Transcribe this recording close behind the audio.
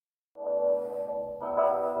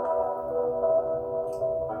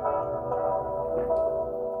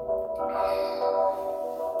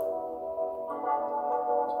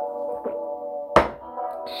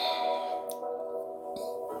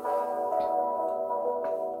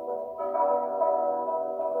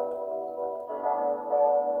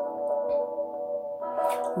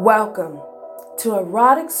Welcome to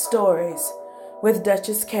Erotic Stories with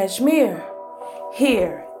Duchess Cashmere,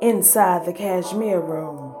 here inside the Cashmere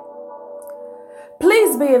Room.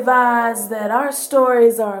 Please be advised that our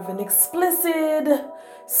stories are of an explicit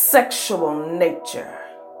sexual nature.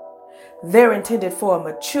 They're intended for a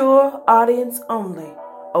mature audience only,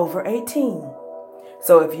 over 18.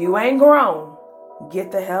 So if you ain't grown,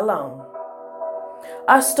 get the hell on.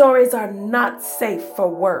 Our stories are not safe for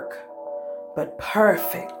work, but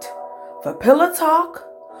perfect for pillow talk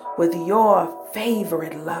with your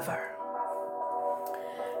favorite lover.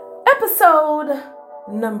 Episode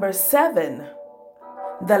number 7,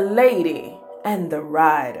 The Lady and the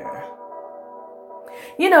Rider.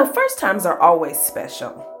 You know, first times are always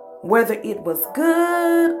special, whether it was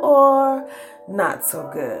good or not so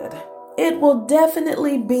good. It will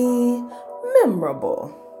definitely be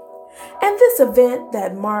memorable. And this event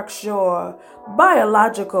that marks your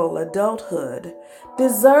biological adulthood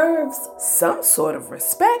deserves some sort of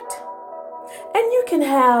respect. And you can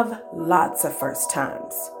have lots of first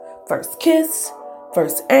times. First kiss,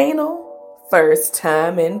 first anal, first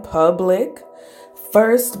time in public,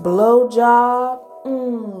 first blowjob,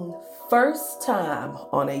 first time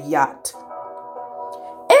on a yacht.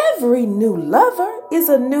 Every new lover is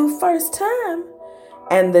a new first time,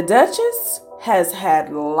 and the Duchess has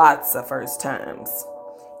had lots of first times,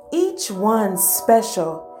 each one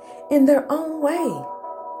special in their own way.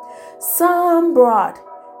 Some brought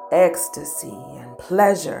ecstasy and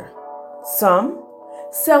pleasure, some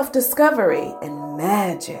self-discovery and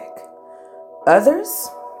magic. Others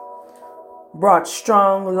brought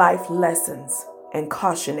strong life lessons and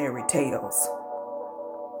cautionary tales.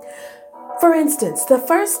 For instance, the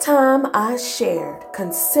first time I shared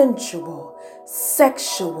consensual,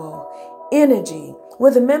 sexual energy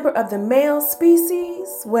with a member of the male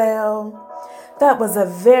species, well, that was a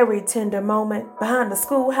very tender moment behind the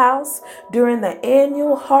schoolhouse during the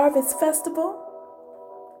annual Harvest Festival.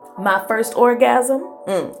 My first orgasm,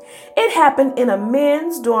 it happened in a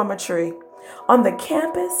men's dormitory on the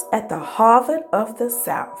campus at the Harvard of the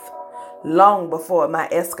South, long before my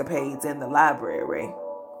escapades in the library.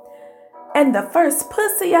 And the first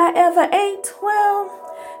pussy I ever ate, well,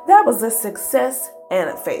 that was a success and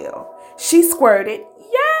a fail. She squirted,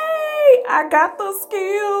 yay, I got the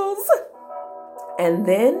skills. And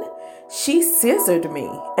then she scissored me,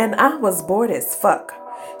 and I was bored as fuck.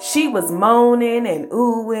 She was moaning and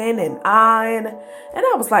oohing and eyeing, and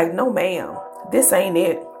I was like, no ma'am, this ain't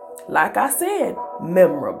it. Like I said,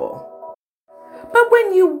 memorable. But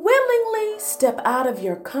when you willingly step out of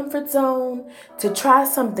your comfort zone to try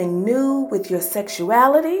something new with your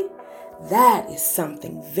sexuality, that is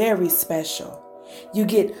something very special. You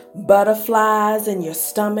get butterflies in your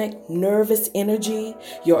stomach, nervous energy,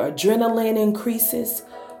 your adrenaline increases.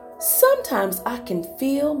 Sometimes I can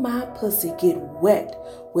feel my pussy get wet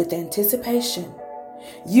with anticipation.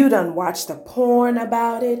 You done watched the porn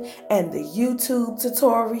about it and the YouTube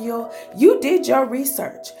tutorial. You did your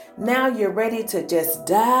research. Now you're ready to just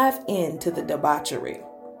dive into the debauchery.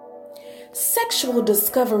 Sexual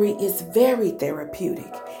discovery is very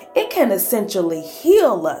therapeutic. It can essentially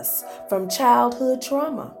heal us from childhood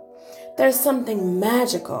trauma. There's something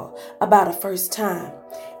magical about a first time.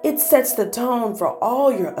 It sets the tone for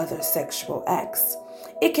all your other sexual acts.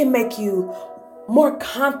 It can make you more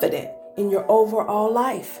confident in your overall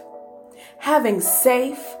life. Having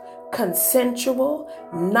safe, consensual,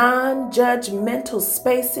 non-judgmental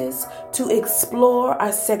spaces to explore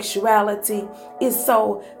our sexuality is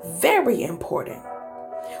so very important.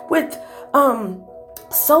 With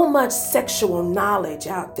so much sexual knowledge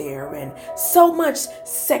out there and so much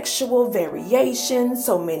sexual variation,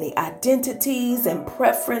 so many identities and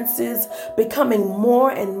preferences becoming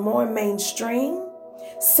more and more mainstream,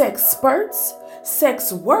 sexperts,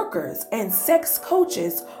 sex workers, and sex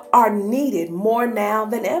coaches are needed more now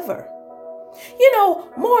than ever. You know,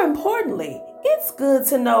 more importantly, it's good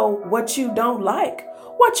to know what you don't like,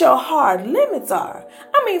 what your hard limits are.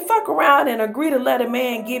 I mean, fuck around and agree to let a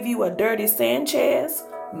man give you a dirty Sanchez.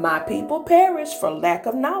 My people perish for lack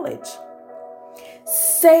of knowledge.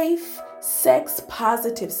 Safe,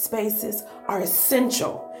 sex-positive spaces are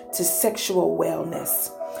essential to sexual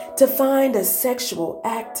wellness. To find a sexual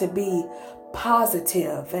act to be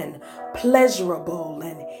positive and pleasurable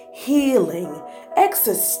and healing,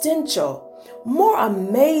 existential, more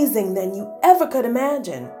amazing than you ever could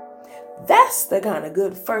imagine. That's the kind of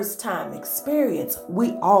good first time experience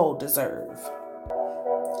we all deserve.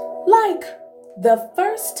 Like the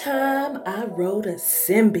first time I rode a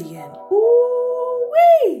Symbian.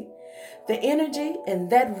 Ooh-wee! The energy in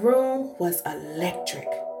that room was electric.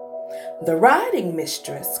 The riding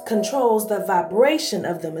mistress controls the vibration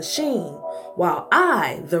of the machine, while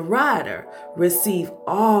I, the rider, receive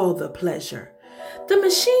all the pleasure. The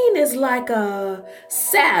machine is like a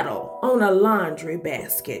saddle on a laundry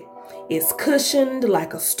basket. It's cushioned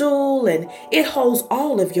like a stool and it holds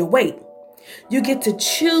all of your weight. You get to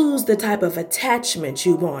choose the type of attachment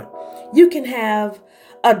you want. You can have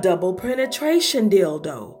a double penetration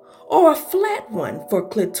dildo or a flat one for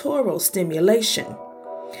clitoral stimulation.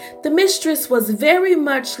 The mistress was very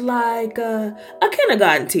much like a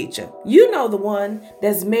kindergarten teacher. You know, the one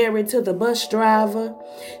that's married to the bus driver.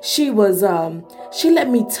 She let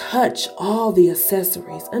me touch all the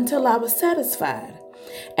accessories until I was satisfied.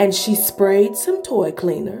 And she sprayed some toy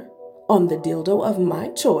cleaner on the dildo of my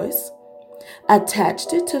choice,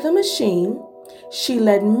 attached it to the machine. She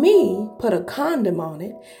let me put a condom on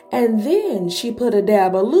it, and then she put a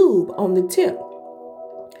dab of lube on the tip.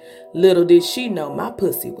 Little did she know my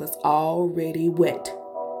pussy was already wet.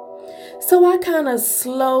 So I kind of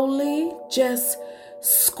slowly just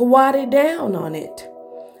squatted down on it.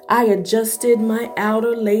 I adjusted my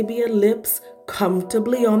outer labia lips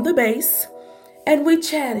comfortably on the base, and we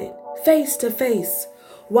chatted face to face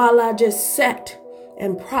while I just sat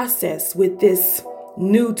and processed with this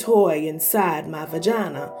new toy inside my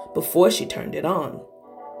vagina before she turned it on.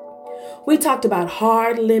 We talked about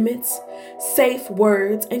hard limits, safe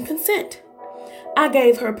words, and consent. I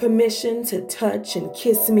gave her permission to touch and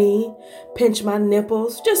kiss me, pinch my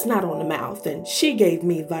nipples, just not on the mouth, and she gave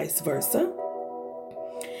me vice versa.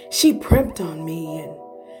 She primped on me and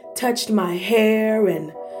touched my hair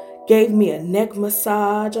and gave me a neck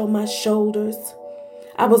massage on my shoulders.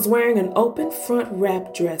 I was wearing an open front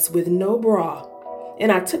wrap dress with no bra,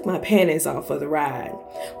 and I took my panties off for the ride.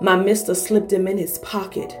 My mister slipped them in his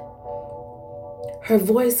pocket. Her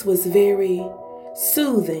voice was very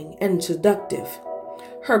soothing and seductive.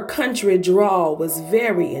 Her country drawl was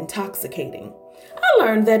very intoxicating. I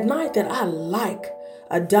learned that night that I like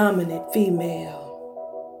a dominant female.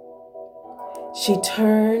 She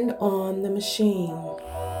turned on the machine.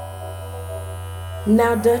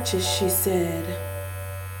 "Now, Duchess," she said,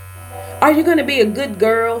 "are you going to be a good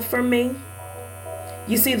girl for me?"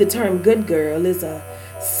 You see, the term good girl is a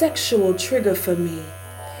sexual trigger for me.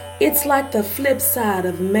 It's like the flip side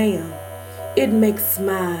of ma'am. It makes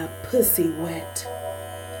my pussy wet.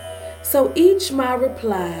 So my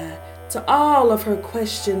reply to all of her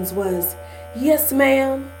questions was, "Yes,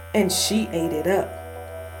 ma'am," and she ate it up.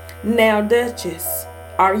 "Now, Duchess,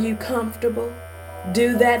 are you comfortable?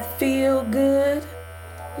 Do that feel good?"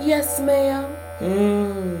 "Yes, ma'am."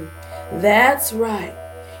 That's right.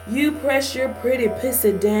 You press your pretty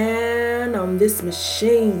pussy down on this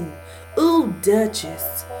machine. Ooh,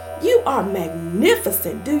 Duchess, you are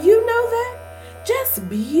magnificent. Do you know that? Just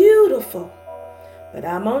beautiful. But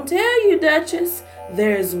I'm gonna tell you, Duchess,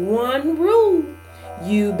 there's one rule.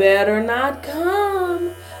 You better not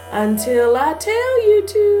come until I tell you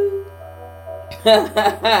to.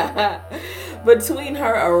 Between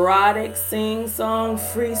her erotic sing-song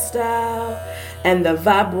freestyle and the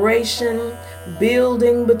vibration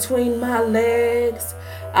building between my legs,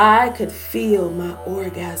 I could feel my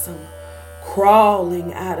orgasm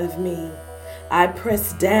crawling out of me. I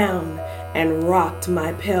pressed down and rocked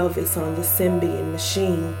my pelvis on the Symbian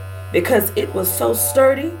machine. Because it was so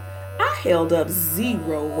sturdy, I held up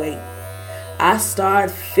 0 weight. I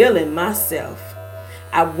started feeling myself.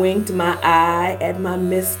 I winked my eye at my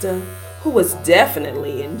mister, who was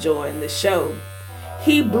definitely enjoying the show.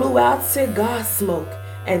 He blew out cigar smoke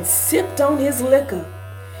and sipped on his liquor.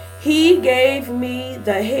 He gave me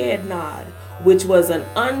the head nod, which was an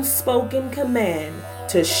unspoken command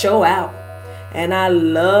to show out, and I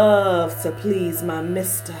loved to please my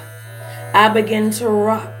mister. I began to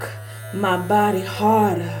rock my body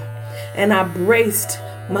harder, and I braced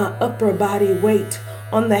my upper body weight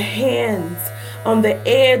on the hands on the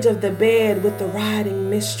edge of the bed with the riding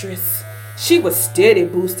mistress. She was steady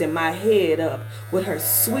boosting my head up with her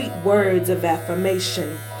sweet words of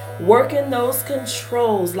affirmation, working those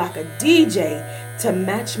controls like a DJ to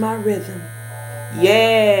match my rhythm.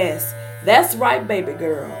 Yes, that's right, baby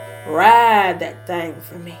girl. Ride that thing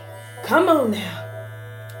for me. Come on now.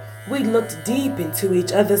 We looked deep into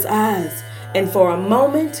each other's eyes, and for a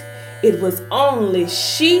moment, it was only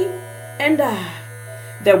she and I.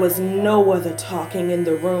 There was no other talking in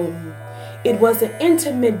the room. It was an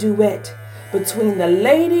intimate duet between the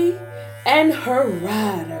lady and her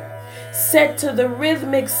rider, set to the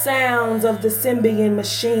rhythmic sounds of the Symbian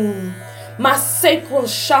machine. My sacral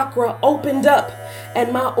chakra opened up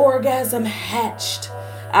and my orgasm hatched.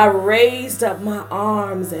 I raised up my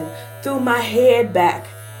arms and threw my head back.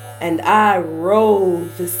 and I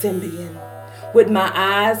rode the symbiont. With my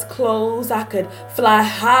eyes closed, I could fly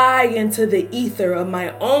high into the ether of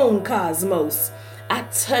my own cosmos. I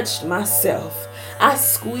touched myself. I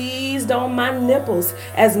squeezed on my nipples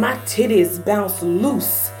as my titties bounced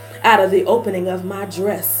loose out of the opening of my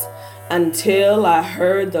dress until I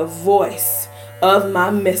heard the voice of my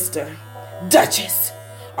mister. Duchess,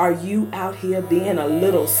 are you out here being a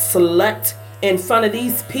little slut in front of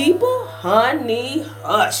these people? Honey,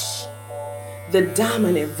 hush. The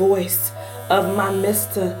dominant voice of my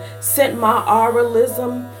mister sent my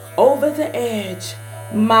oralism over the edge.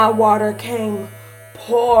 My water came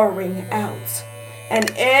pouring out,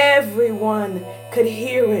 and everyone could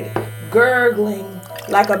hear it gurgling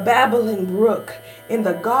like a babbling brook in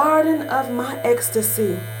the garden of my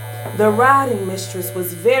ecstasy. The riding mistress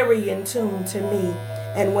was very in tune to me,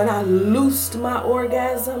 and when I loosed my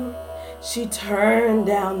orgasm, she turned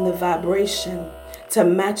down the vibration to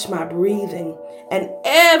match my breathing, and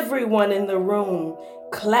everyone in the room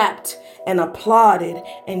clapped and applauded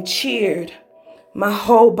and cheered. My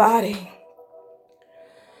whole body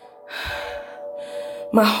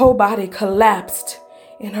collapsed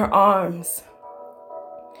in her arms,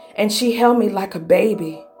 and she held me like a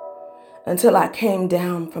baby until I came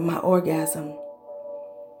down from my orgasm.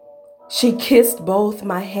 She kissed both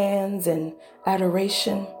my hands in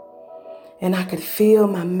adoration, and I could feel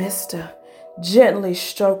my mister gently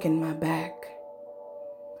stroking my back.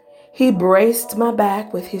 He braced my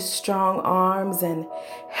back with his strong arms and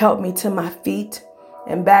helped me to my feet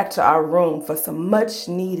and back to our room for some much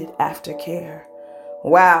needed aftercare.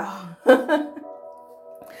 Wow.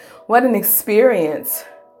 What an experience.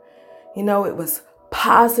 You know, it was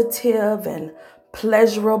positive and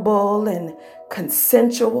pleasurable and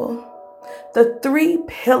consensual. The 3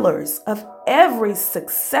 pillars of every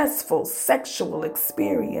successful sexual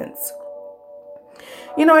experience.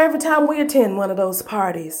 You know, every time we attend one of those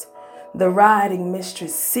parties, the riding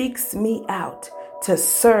mistress seeks me out to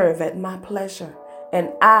serve at my pleasure,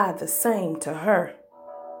 and I the same to her.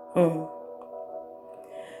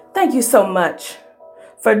 Thank you so much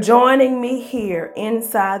for joining me here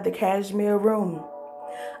inside the Cashmere Room.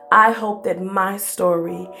 I hope that my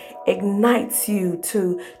story ignites you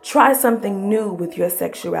to try something new with your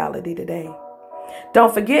sexuality today.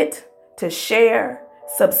 Don't forget to share,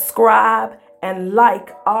 subscribe, and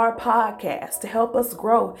like our podcast to help us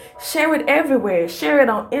grow. Share it everywhere. Share it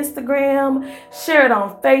on Instagram, share it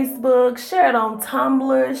on Facebook, share it on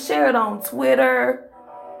Tumblr, share it on Twitter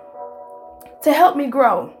to help me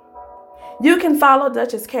grow. You can follow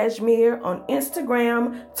Duchess Cashmere on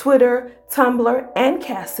Instagram, Twitter, Tumblr, and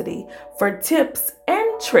Cassidy for tips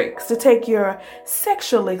and tricks to take your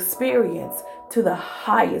sexual experience to the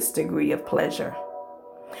highest degree of pleasure.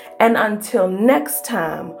 And until next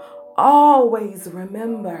time, always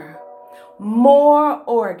remember, more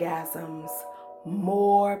orgasms,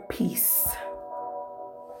 more peace.